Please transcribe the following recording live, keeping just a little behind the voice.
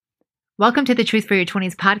Welcome to the Truth for Your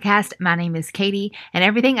 20s podcast. My name is Katie, and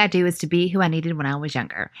everything I do is to be who I needed when I was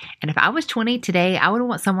younger. And if I was 20 today, I would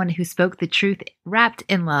want someone who spoke the truth wrapped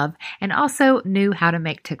in love and also knew how to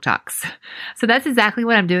make TikToks. So that's exactly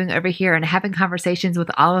what I'm doing over here and having conversations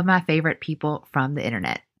with all of my favorite people from the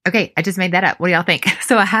internet. Okay, I just made that up. What do y'all think?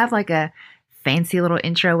 So I have like a fancy little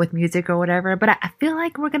intro with music or whatever, but I feel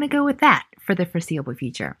like we're going to go with that for the foreseeable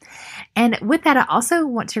future. And with that, I also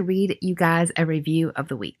want to read you guys a review of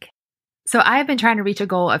the week. So I have been trying to reach a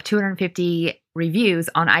goal of 250 reviews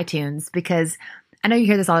on iTunes because I know you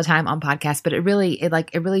hear this all the time on podcasts, but it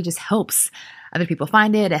really just helps other people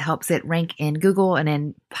find it. It helps it rank in Google and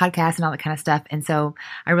in podcasts and all that kind of stuff. And so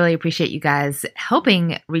I really appreciate you guys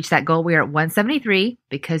helping reach that goal. We are at 173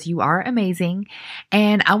 because you are amazing.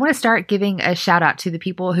 And I want to start giving a shout out to the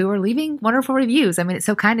people who are leaving wonderful reviews. I mean, it's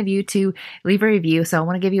so kind of you to leave a review. So I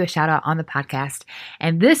want to give you a shout out on the podcast.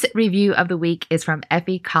 And this review of the week is from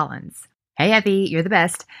Effie Collins. Hey, Effie, you're the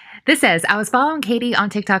best. This says, I was following Katie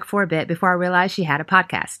on TikTok for a bit before I realized she had a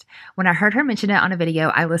podcast. When I heard her mention it on a video,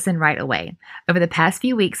 I listened right away. Over the past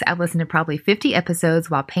few weeks, I've listened to probably 50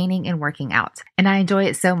 episodes while painting and working out, and I enjoy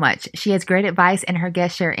it so much. She has great advice, and her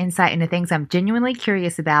guests share insight into things I'm genuinely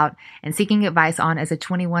curious about and seeking advice on as a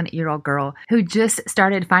 21-year-old girl who just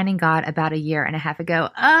started finding God about a year and a half ago.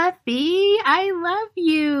 Effie, I love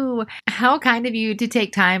you. How kind of you to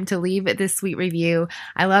take time to leave this sweet review.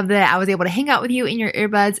 I love that I was able to hang out with you in your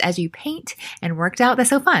earbuds as you paint and worked out. That's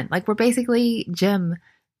so fun. Like, we're basically gym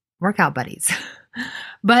workout buddies.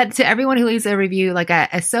 But to everyone who leaves a review, like,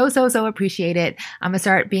 I so appreciate it. I'm going to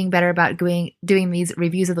start being better about doing these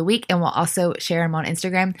reviews of the week, and we'll also share them on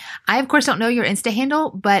Instagram. I, of course, don't know your Insta handle,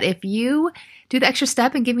 but if you do the extra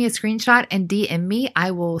step and give me a screenshot and DM me,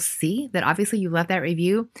 I will see that obviously you left that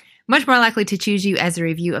review. Much more likely to choose you as a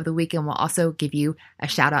review of the week, and we'll also give you a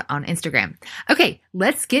shout out on Instagram. Okay,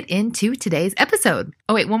 let's get into today's episode.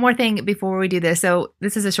 Oh wait, one more thing before we do this. So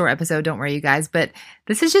this is a short episode, don't worry you guys, but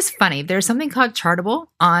this is just funny. There's something called Chartable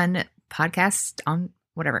on podcasts, on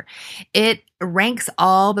whatever. It ranks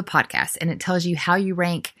all the podcasts and it tells you how you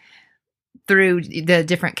rank through the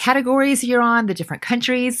different categories you're on, the different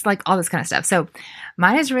countries, like all this kind of stuff. So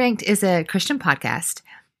mine is ranked as a Christian podcast,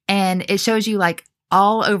 and it shows you like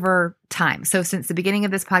all over time. So since the beginning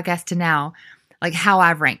of this podcast to now, like how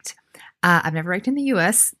I've ranked. I've never ranked in the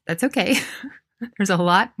US. That's okay. There's a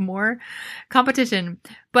lot more competition.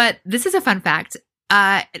 But this is a fun fact.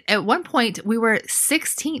 At one point, we were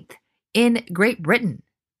 16th in Great Britain.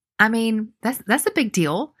 I mean, that's a big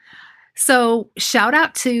deal. So shout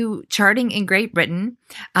out to charting in Great Britain.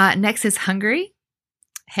 Next is Hungary.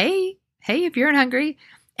 Hey, if you're in Hungary.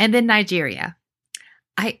 And then Nigeria.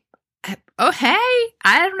 Oh, hey,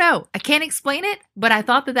 I don't know. I can't explain it, but I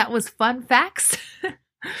thought that was fun facts.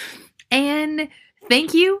 And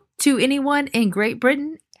thank you to anyone in Great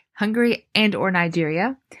Britain, Hungary, and or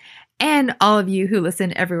Nigeria, and all of you who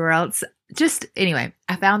listen everywhere else. Just anyway,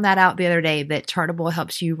 I found that out the other day that Chartable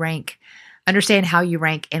helps you rank, understand how you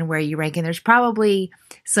rank and where you rank. And there's probably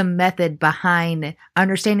some method behind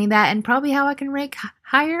understanding that and probably how I can rank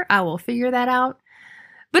higher. I will figure that out.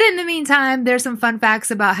 But in the meantime, there's some fun facts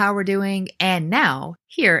about how we're doing. And now,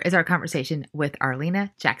 here is our conversation with Arlena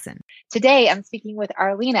Jackson. Today, I'm speaking with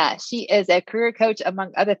Arlena. She is a career coach,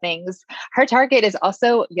 among other things. Her target is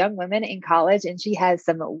also young women in college, and she has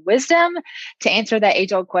some wisdom to answer that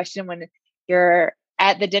age-old question when you're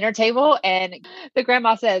at the dinner table and the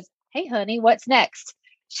grandma says, "Hey, honey, what's next?"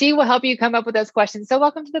 She will help you come up with those questions. So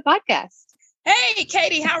welcome to the podcast. Hey,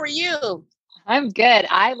 Katie, how are you? I'm good.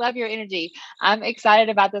 I love your energy. I'm excited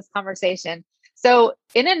about this conversation. So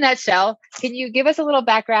in a nutshell, can you give us a little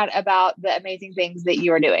background about the amazing things that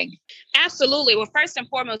you are doing? Absolutely. Well, first and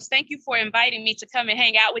foremost, thank you for inviting me to come and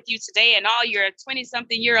hang out with you today and all your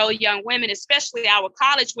 20-something-year-old young women, especially our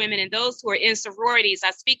college women and those who are in sororities.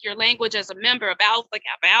 I speak your language as a member of Alpha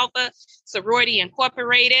Kappa Alpha Sorority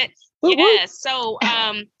Incorporated. Woo-hoo. Yes. So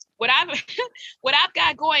what I've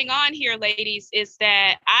got going on here, ladies, is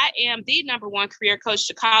that I am the number one career coach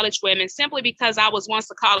to college women simply because I was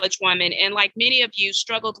once a college woman and, like many of you,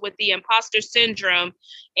 struggled with the imposter syndrome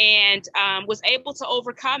and was able to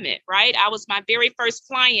overcome it, right? I was my very first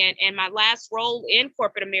client, and my last role in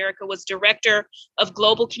corporate America was Director of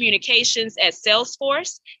Global Communications at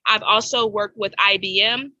Salesforce. I've also worked with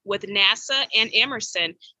IBM, with NASA, and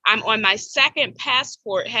Emerson. I'm on my second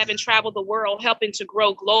passport, having traveled the world, helping to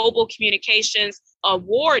grow global communications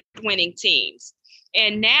award-winning teams.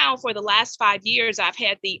 And now for the last 5 years, I've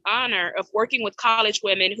had the honor of working with college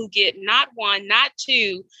women who get not one, not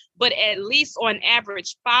two, but at least on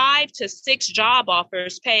average 5 to 6 job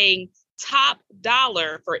offers paying top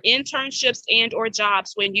dollar for internships and or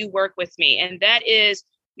jobs when you work with me. And that is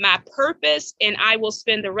my purpose. And I will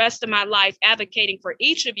spend the rest of my life advocating for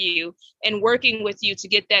each of you and working with you to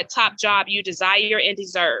get that top job you desire and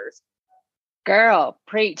deserve. Girl,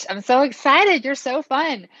 preach. I'm so excited. You're so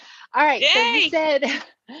fun. All right. Yay. So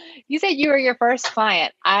you said you were your first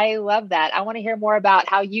client. I love that. I want to hear more about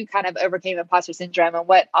how you kind of overcame imposter syndrome and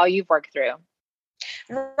what all you've worked through.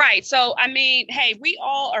 Right. So, I mean, hey, we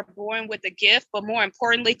all are born with a gift, but more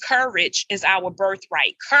importantly, courage is our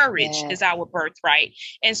birthright. Courage is our birthright.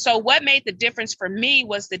 And so what made the difference for me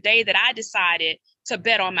was the day that I decided to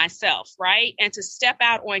bet on myself, right? And to step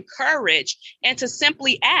out on courage and to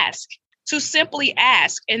simply ask.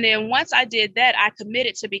 And then once I did that, I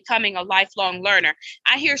committed to becoming a lifelong learner.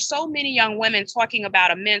 I hear so many young women talking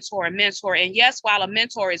about a mentor. And yes, while a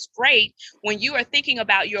mentor is great, when you are thinking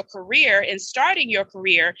about your career and starting your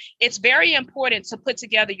career, it's very important to put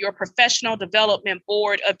together your professional development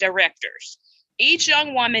board of directors. Each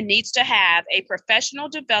young woman needs to have a professional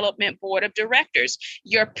development board of directors.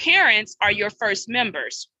 Your parents are your first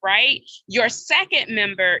members, right? Your second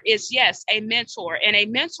member is, yes, a mentor. And a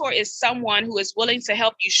mentor is someone who is willing to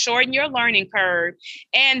help you shorten your learning curve,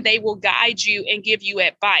 and they will guide you and give you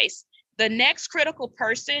advice. The next critical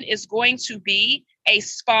person is going to be a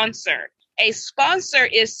sponsor. A sponsor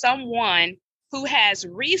is someone who has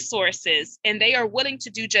resources and they are willing to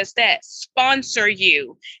do just that, sponsor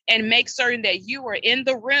you and make certain that you are in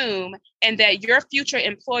the room and that your future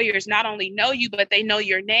employers not only know you, but they know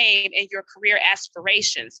your name and your career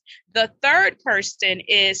aspirations. The third person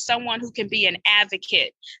is someone who can be an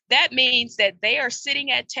advocate. That means that they are sitting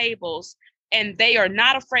at tables and they are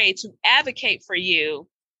not afraid to advocate for you,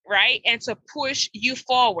 right? And to push you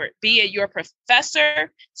forward, be it your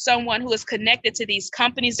professor, someone who is connected to these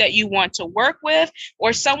companies that you want to work with,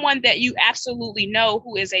 or someone that you absolutely know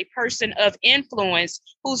who is a person of influence,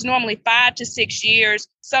 who's normally 5 to 6 years,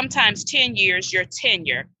 sometimes 10 years, your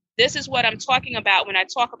tenure. This is what I'm talking about when I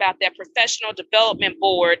talk about that professional development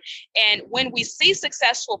board. And when we see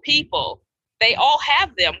successful people, they all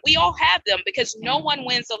have them. We all have them because no one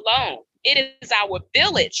wins alone. It is our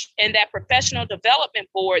village and that professional development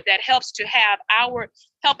board that helps to help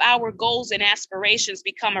our goals and aspirations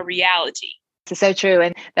become a reality. It's so true.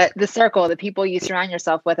 And the circle, the people you surround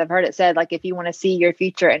yourself with, I've heard it said, like, if you want to see your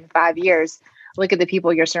future in 5 years, look at the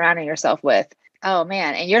people you're surrounding yourself with. Oh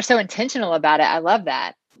man. And you're so intentional about it. I love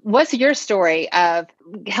that. What's your story of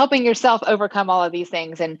helping yourself overcome all of these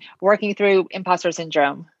things and working through imposter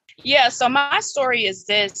syndrome? Yeah, so my story is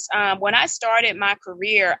this. When I started my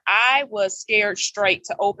career, I was scared straight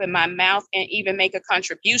to open my mouth and even make a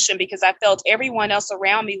contribution because I felt everyone else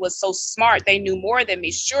around me was so smart. They knew more than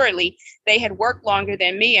me. Surely they had worked longer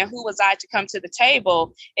than me. And who was I to come to the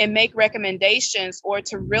table and make recommendations or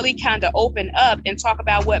to really kind of open up and talk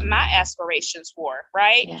about what my aspirations were,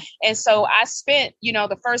 right? Yeah. And so I spent,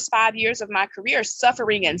 the first 5 years of my career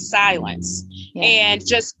suffering in silence and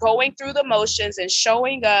just going through the motions and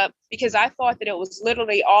showing up, because I thought that it was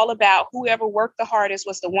literally all about whoever worked the hardest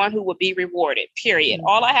was the one who would be rewarded, period. Mm-hmm.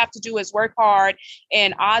 All I have to do is work hard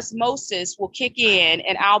and osmosis will kick in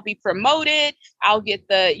and I'll be promoted. I'll get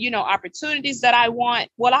the, opportunities that I want.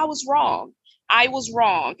 Well, I was wrong.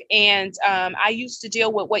 And I used to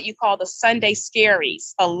deal with what you call the Sunday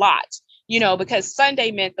scaries a lot. Because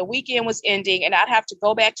Sunday meant the weekend was ending and I'd have to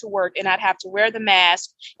go back to work and I'd have to wear the mask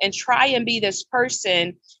and try and be this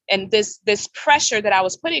person and this pressure that I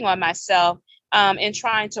was putting on myself and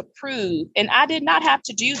trying to prove. And I did not have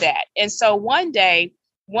to do that. And so one day,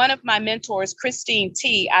 one of my mentors, Christine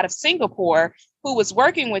T out of Singapore, who was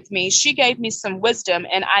working with me, she gave me some wisdom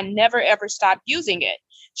and I never, ever stopped using it.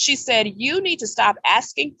 She said, you need to stop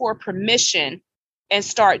asking for permission and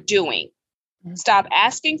start doing. Stop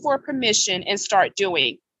asking for permission and start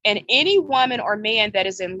doing. And any woman or man that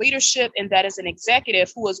is in leadership and that is an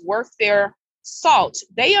executive who is worth their salt,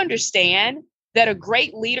 they understand that a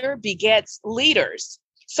great leader begets leaders.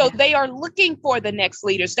 So they are looking for the next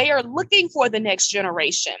leaders. They are looking for the next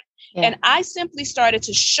generation. Yeah. And I simply started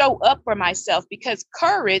to show up for myself because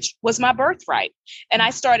courage was my birthright. And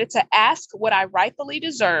I started to ask what I rightfully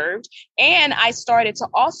deserved. And I started to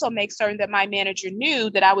also make certain that my manager knew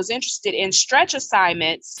that I was interested in stretch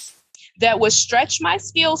assignments that would stretch my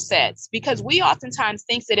skill sets, because we oftentimes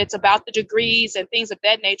think that it's about the degrees and things of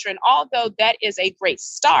that nature. And although that is a great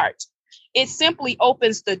start, it simply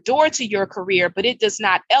opens the door to your career, but it does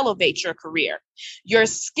not elevate your career. Your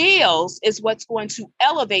skills is what's going to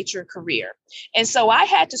elevate your career. And so I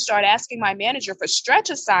had to start asking my manager for stretch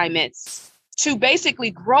assignments to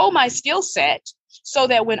basically grow my skill set so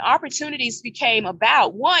that when opportunities became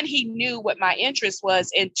about, one, he knew what my interest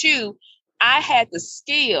was, and two, I had the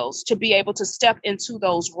skills to be able to step into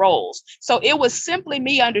those roles. So it was simply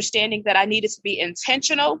me understanding that I needed to be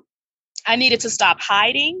intentional. I needed to stop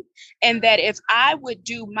hiding, and that if I would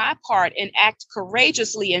do my part and act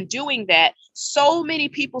courageously in doing that, so many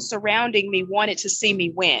people surrounding me wanted to see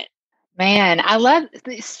me win. Man, I love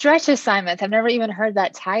the stretch assignments. I've never even heard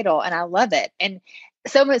that title, and I love it. And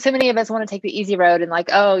so many of us want to take the easy road and like,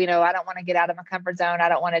 oh, I don't want to get out of my comfort zone. I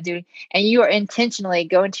don't want to do. And you are intentionally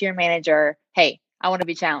going to your manager. Hey, I want to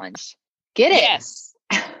be challenged. Get it? Yes.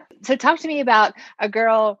 So talk to me about a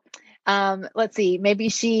girl. Let's see, maybe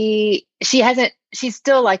she's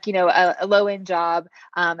still like, a low end job,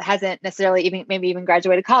 hasn't necessarily even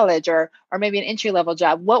graduated college or maybe an entry level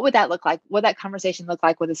job. What would that look like? What would that conversation look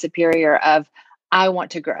like with a superior of, I want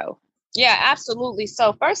to grow? Yeah, absolutely.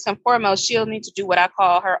 So first and foremost, she'll need to do what I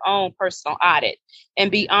call her own personal audit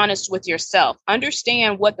and be honest with yourself.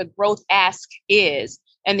 Understand what the growth ask is.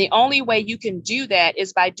 And the only way you can do that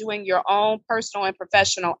is by doing your own personal and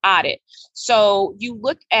professional audit. So you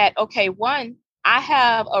look at, okay, one, I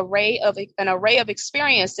have an array of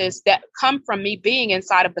experiences that come from me being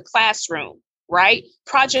inside of the classroom, right?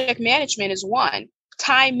 Project management is one.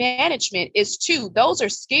 Time management is two. Those are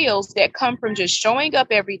skills that come from just showing up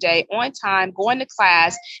every day on time, going to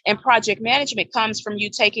class, and project management comes from you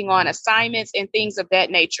taking on assignments and things of that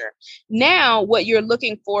nature. Now, what you're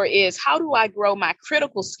looking for is, how do I grow my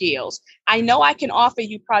critical skills? I know I can offer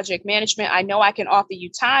you project management. I know I can offer you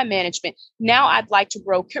time management. Now I'd like to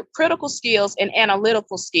grow critical skills and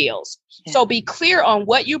analytical skills. Yeah. So be clear on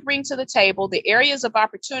what you bring to the table, the areas of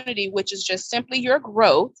opportunity, which is just simply your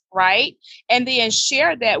growth, right? And then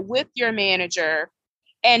share that with your manager.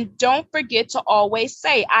 And don't forget to always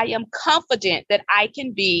say, I am confident that I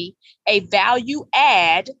can be a value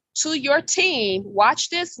add to your team. Watch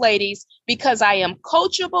this, ladies, because I am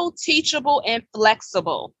coachable, teachable, and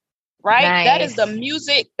flexible. Right? Nice. That is the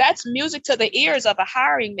music. That's music to the ears of a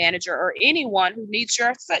hiring manager or anyone who needs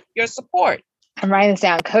your support. I'm writing this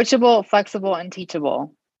down. Coachable, flexible, and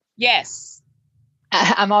teachable. Yes.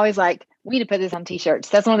 I'm always like, we need to put this on t-shirts.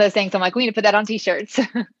 That's one of those things I'm like, we need to put that on t-shirts.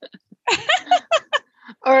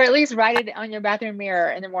 Or at least write it on your bathroom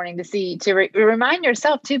mirror in the morning to remind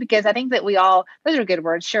yourself too, because I think that those are good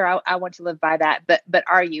words. Sure. I want to live by that, but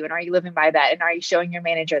are you living by that? And are you showing your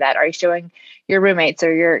manager that? Are you showing your roommates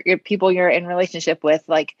or your people you're in relationship with?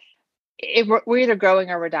 Like, we're either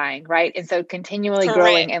growing or we're dying. Right. And so continually Correct.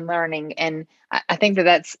 Growing and learning. And I think that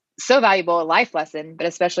that's so valuable, a life lesson, but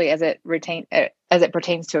especially as it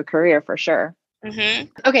pertains to a career for sure.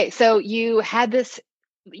 Mm-hmm. Okay. So you had this,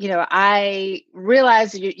 I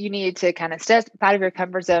realized you needed to kind of step out of your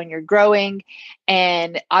comfort zone. You're growing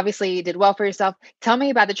and obviously you did well for yourself. Tell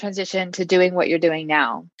me about the transition to doing what you're doing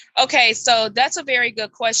now. Okay, so that's a very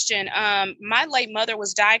good question. My late mother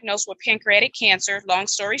was diagnosed with pancreatic cancer, long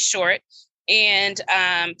story short, in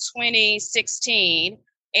 2016,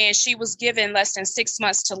 and she was given less than 6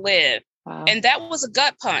 months to live. Wow. And that was a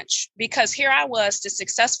gut punch because here I was, the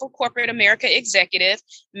successful corporate America executive,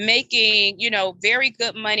 making, very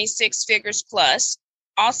good money, 6 figures plus,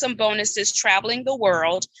 awesome bonuses, traveling the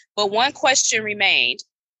world. But one question remained.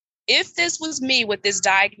 If this was me with this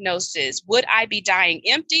diagnosis, would I be dying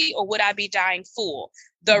empty or would I be dying full?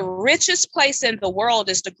 The richest place in the world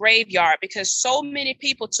is the graveyard because so many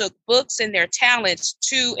people took books and their talents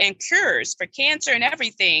and cures for cancer and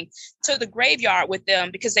everything to the graveyard with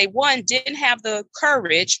them because they, one, didn't have the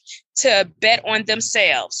courage to bet on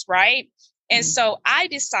themselves, right? And so I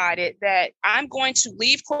decided that I'm going to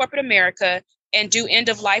leave corporate America and do end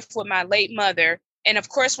of life with my late mother. And of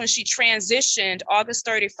course, when she transitioned August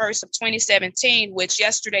 31st of 2017, which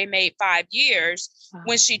yesterday made 5 years,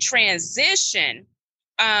 when she transitioned,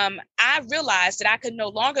 I realized that I could no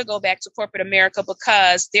longer go back to corporate America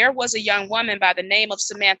because there was a young woman by the name of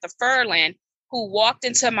Samantha Furlan who walked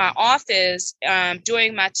into my office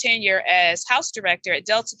during my tenure as house director at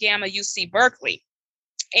Delta Gamma UC Berkeley.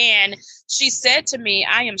 And she said to me,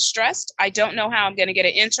 I am stressed. I don't know how I'm going to get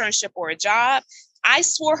an internship or a job. I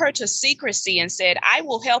swore her to secrecy and said, I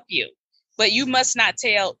will help you, but you must not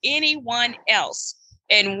tell anyone else.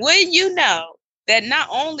 And would you know that not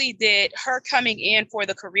only did her coming in for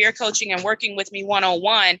the career coaching and working with me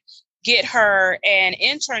one-on-one get her an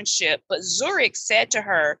internship, but Zurich said to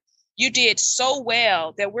her, you did so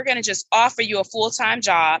well that we're going to just offer you a full-time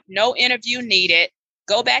job, no interview needed.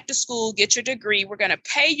 Go back to school, get your degree. We're going to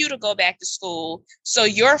pay you to go back to school. So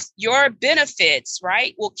your benefits,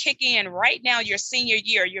 right, will kick in right now, your senior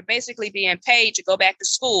year. You're basically being paid to go back to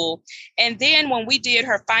school. And then when we did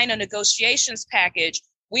her final negotiations package,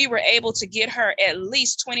 we were able to get her at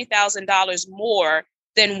least $20,000 more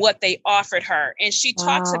than what they offered her. And she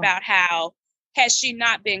talks Wow. about how had she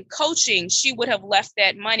not been coaching, she would have left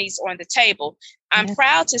that monies on the table. I'm Yes.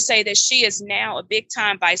 proud to say that she is now a big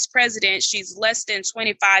time vice president. She's less than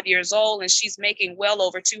 25 years old and she's making well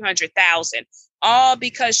over 200,000, all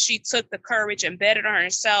because she took the courage and betted on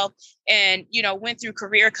herself and, went through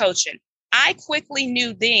career coaching. I quickly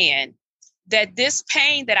knew then that this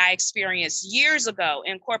pain that I experienced years ago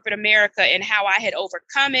in corporate America and how I had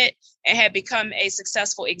overcome it and had become a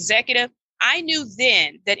successful executive, I knew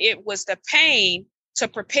then that it was the pain to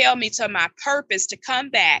propel me to my purpose to come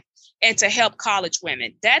back and to help college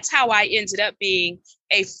women. That's how I ended up being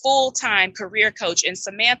a full-time career coach. And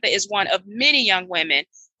Samantha is one of many young women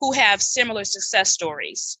who have similar success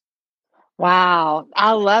stories. Wow.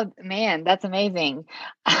 Man, that's amazing.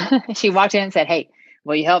 She walked in and said, "Hey,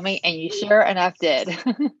 will you help me?" And you sure enough did.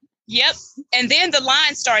 Yep. And then the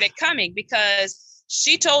line started coming because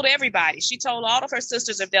she told everybody. She told all of her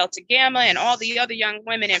sisters of Delta Gamma and all the other young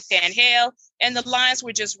women in Panhandle. And the lines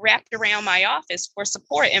were just wrapped around my office for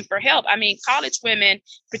support and for help. I mean, college women,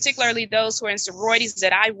 particularly those who are in sororities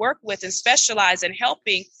that I work with and specialize in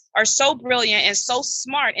helping, are so brilliant and so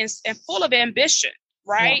smart and full of ambition,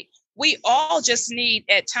 right? Yeah. We all just need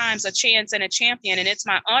at times a chance and a champion. And it's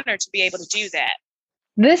my honor to be able to do that.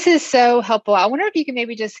 This is so helpful. I wonder if you can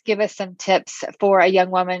maybe just give us some tips for a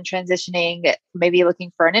young woman transitioning, maybe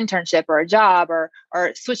looking for an internship or a job or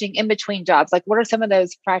switching in between jobs. Like, what are some of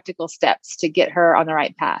those practical steps to get her on the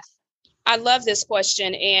right path? I love this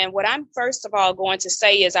question. And what I'm first of all going to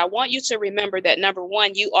say is I want you to remember that, number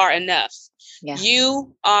one, you are enough. Yeah.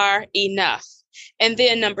 You are enough. And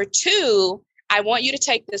then number two, I want you to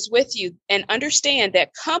take this with you and understand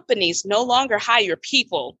that companies no longer hire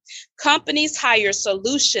people. Companies hire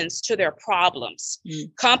solutions to their problems.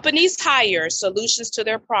 Companies hire solutions to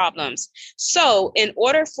their problems. So in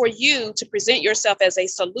order for you to present yourself as a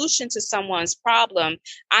solution to someone's problem,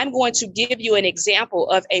 I'm going to give you an example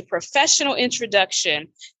of a professional introduction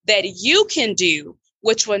that you can do,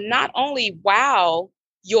 which will not only wow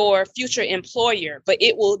your future employer, but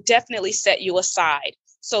it will definitely set you aside.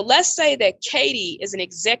 So let's say that Katie is an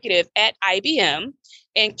executive at IBM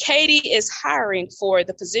and Katie is hiring for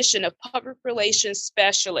the position of public relations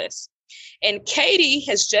specialist. And Katie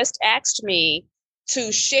has just asked me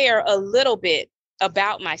to share a little bit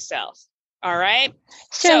about myself. All right.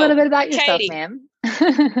 Share a little bit about yourself, Katie, ma'am.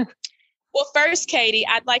 Well, first, Katie,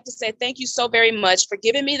 I'd like to say thank you so very much for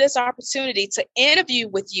giving me this opportunity to interview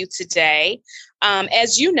with you today.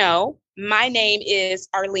 As you know, my name is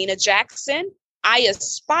Arlena Jackson. I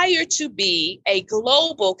aspire to be a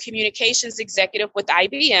global communications executive with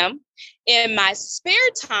IBM. In my spare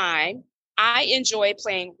time, I enjoy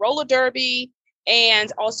playing roller derby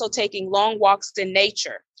and also taking long walks in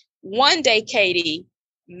nature. One day, Katie,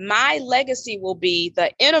 my legacy will be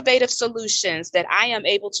the innovative solutions that I am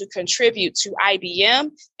able to contribute to IBM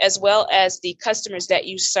as well as the customers that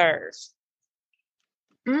you serve.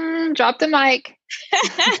 Drop the mic.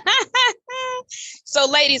 So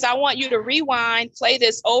ladies, I want you to rewind, play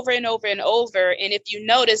this over and over and over. And if you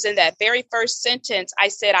notice in that very first sentence, I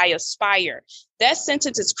said, I aspire. That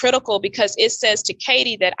sentence is critical because it says to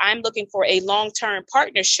Katie that I'm looking for a long-term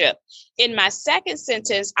partnership. In my second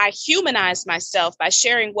sentence, I humanize myself by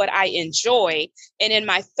sharing what I enjoy. And in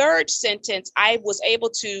my third sentence, I was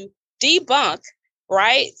able to debunk,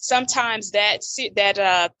 right? Sometimes that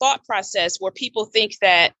thought process where people think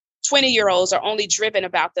that 20-year-olds are only driven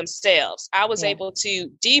about themselves. I was able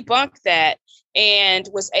to debunk that and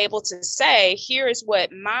was able to say, here is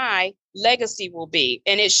what my legacy will be.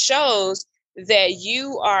 And it shows that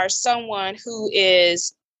you are someone who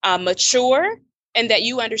is mature and that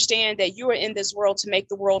you understand that you are in this world to make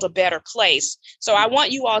the world a better place. So I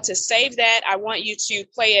want you all to save that. I want you to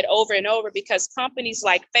play it over and over because companies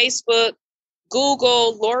like Facebook,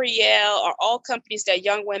 Google, L'Oreal are all companies that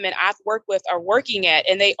young women I've worked with are working at,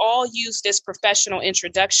 and they all use this professional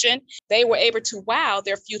introduction. They were able to wow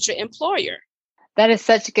their future employer. That is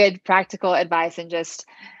such good practical advice and just,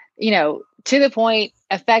 to the point,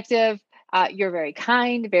 effective. You're very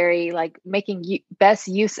kind, very making best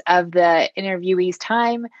use of the interviewer's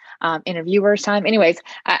time. Anyways,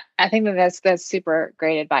 I think that's super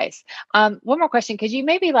great advice. One more question. Could you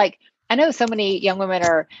maybe I know so many young women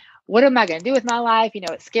are, what am I going to do with my life?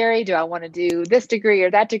 It's scary. Do I want to do this degree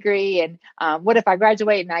or that degree? And what if I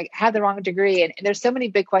graduate and I have the wrong degree? And there's so many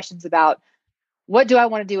big questions about what do I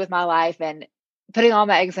want to do with my life and putting all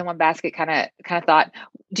my eggs in one basket kind of thought.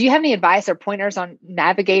 Do you have any advice or pointers on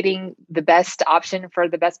navigating the best option for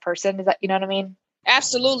the best person? Is that, you know what I mean?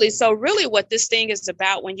 Absolutely. So really what this thing is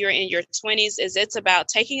about when you're in your 20s is it's about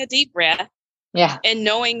taking a deep breath, Yeah. And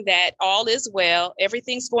knowing that all is well,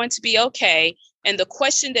 everything's going to be okay. And the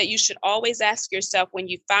question that you should always ask yourself when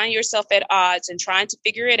you find yourself at odds and trying to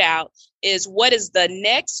figure it out is, what is the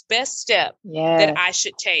next best step that I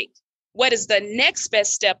should take? What is the next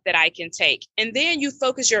best step that I can take? And then you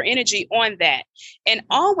focus your energy on that. And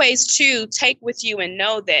always to take with you and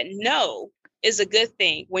know that no is a good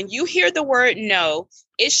thing. When you hear the word no,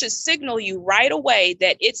 it should signal you right away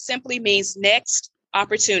that it simply means next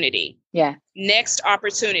opportunity. Yeah. Next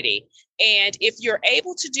opportunity. And if you're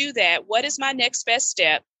able to do that, what is my next best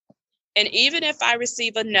step? And even if I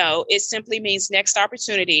receive a no, it simply means next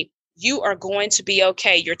opportunity. You are going to be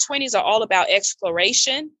okay. Your 20s are all about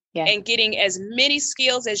exploration and getting as many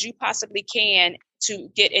skills as you possibly can to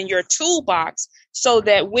get in your toolbox so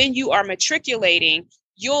that when you are matriculating,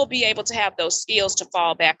 you'll be able to have those skills to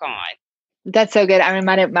fall back on. That's so good. I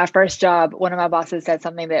reminded my first job, one of my bosses said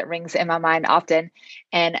something that rings in my mind often,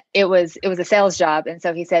 and it was a sales job. And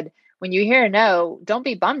so he said, when you hear a no, don't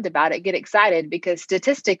be bummed about it. Get excited, because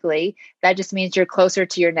statistically, that just means you're closer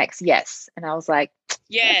to your next yes. And I was like,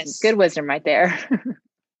 yes, good wisdom right there.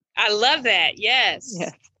 I love that. Yes.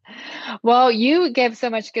 Yes. Well, you gave so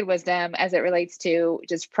much good wisdom as it relates to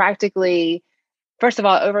just practically, first of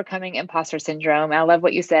all, overcoming imposter syndrome. I love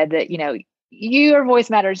what you said, that, your voice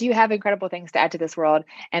matters. You have incredible things to add to this world.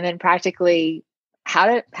 And then practically how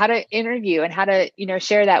to interview and how to,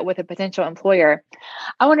 share that with a potential employer.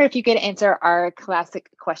 I wonder if you could answer our classic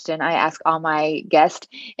question I ask all my guests.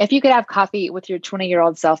 If you could have coffee with your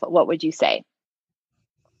 20-year-old self, what would you say?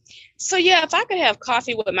 So yeah, if I could have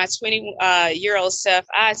coffee with my 20-year-old self,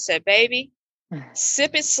 I'd say, baby,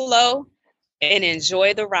 sip it slow and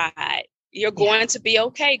enjoy the ride. You're going to be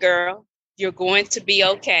okay, girl. You're going to be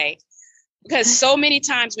okay. Because so many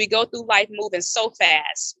times we go through life moving so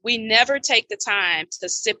fast, we never take the time to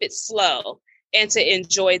sip it slow and to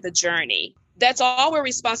enjoy the journey. That's all we're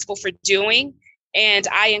responsible for doing. And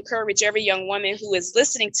I encourage every young woman who is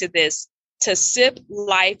listening to this to sip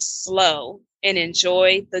life slow and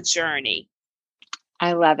enjoy the journey.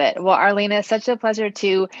 I love it. Well, Arlena, it's such a pleasure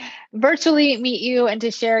to virtually meet you and to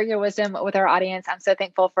share your wisdom with our audience. I'm so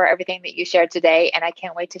thankful for everything that you shared today, and I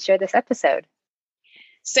can't wait to share this episode.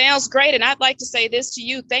 Sounds great. And I'd like to say this to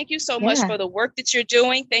you. Thank you so much for the work that you're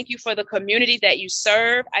doing. Thank you for the community that you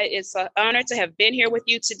serve. It's an honor to have been here with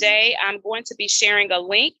you today. I'm going to be sharing a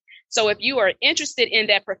link. So if you are interested in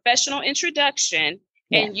that professional introduction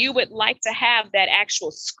and you would like to have that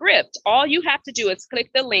actual script, all you have to do is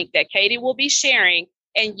click the link that Katie will be sharing,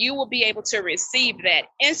 and you will be able to receive that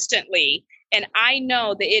instantly. And I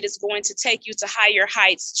know that it is going to take you to higher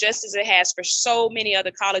heights, just as it has for so many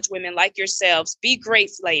other college women like yourselves. Be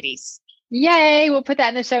great, ladies. Yay. We'll put that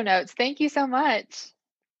in the show notes. Thank you so much.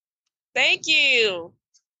 Thank you.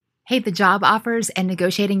 Hey, the job offers and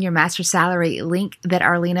negotiating your master's salary link that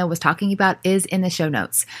Arlena was talking about is in the show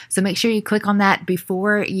notes. So make sure you click on that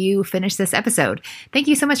before you finish this episode. Thank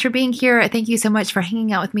you so much for being here. Thank you so much for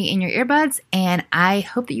hanging out with me in your earbuds. And I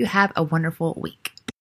hope that you have a wonderful week.